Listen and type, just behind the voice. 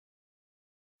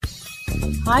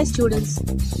Hi students,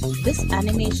 this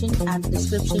animation and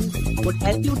description would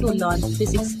help you to learn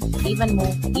physics even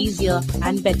more easier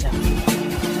and better.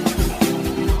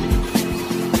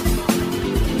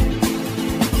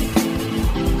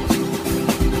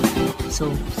 So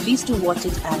please do watch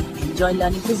it and enjoy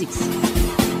learning physics.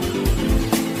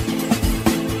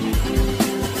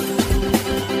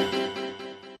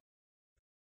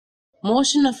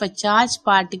 Motion of a charged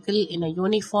particle in a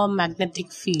uniform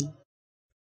magnetic field.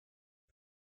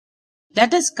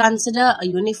 Let us consider a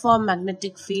uniform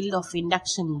magnetic field of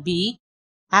induction B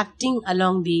acting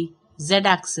along the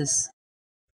z-axis.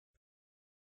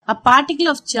 A particle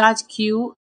of charge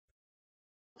Q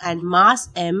and mass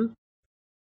m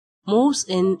moves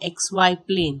in xy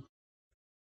plane.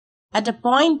 At a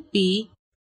point P,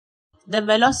 the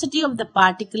velocity of the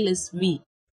particle is v.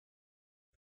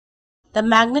 The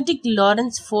magnetic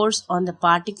Lorentz force on the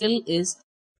particle is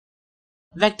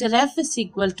vector F is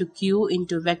equal to Q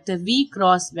into vector V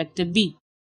cross vector B.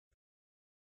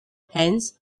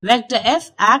 Hence, vector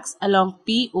F acts along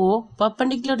PO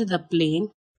perpendicular to the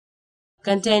plane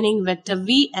containing vector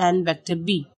V and vector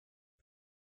B.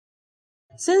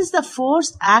 Since the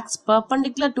force acts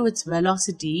perpendicular to its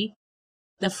velocity,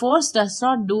 the force does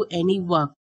not do any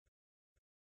work.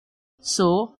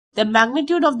 So, the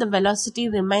magnitude of the velocity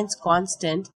remains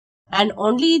constant and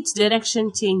only its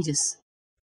direction changes.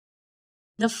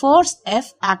 The force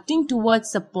F acting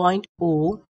towards the point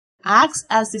O acts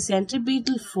as the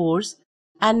centripetal force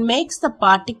and makes the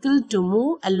particle to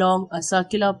move along a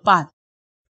circular path.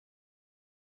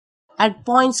 At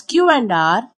points Q and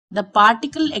R, the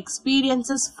particle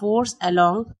experiences force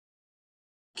along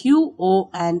QO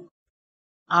and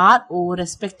RO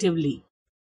respectively.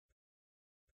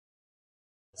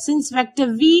 Since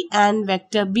vector V and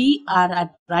vector B are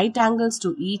at right angles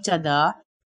to each other,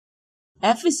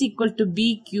 F is equal to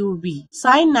BQV.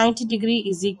 Sin 90 degree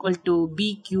is equal to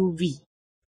BQV.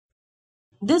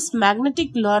 This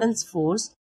magnetic Lorentz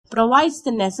force provides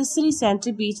the necessary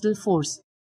centripetal force.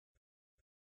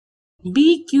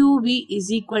 BQV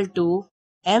is equal to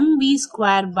mv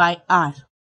square by r.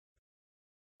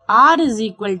 R is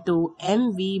equal to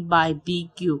mv by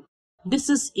bq. This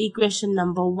is equation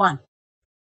number 1.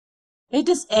 It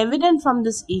is evident from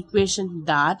this equation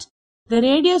that the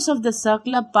radius of the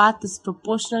circular path is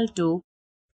proportional to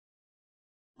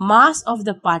mass of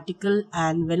the particle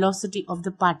and velocity of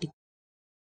the particle.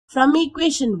 From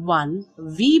equation 1,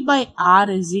 V by R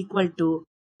is equal to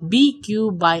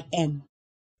BQ by N.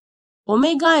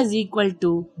 Omega is equal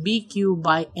to BQ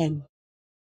by N.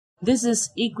 This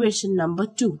is equation number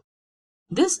 2.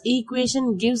 This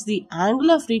equation gives the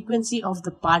angular frequency of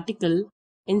the particle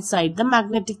inside the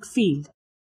magnetic field.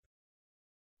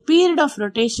 Period of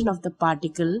rotation of the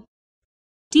particle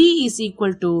T is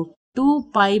equal to 2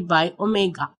 pi by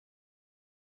omega.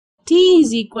 T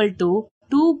is equal to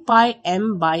 2 pi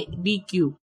m by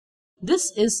bq.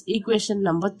 This is equation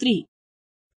number 3.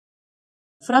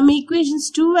 From equations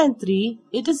 2 and 3,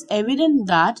 it is evident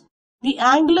that the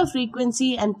angular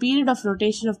frequency and period of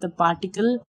rotation of the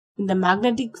particle in the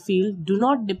magnetic field do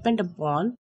not depend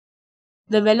upon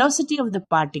the velocity of the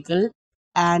particle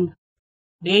and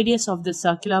radius of the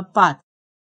circular path.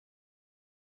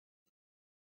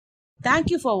 Thank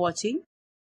you for watching.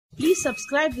 Please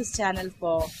subscribe this channel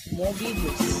for more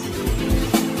videos.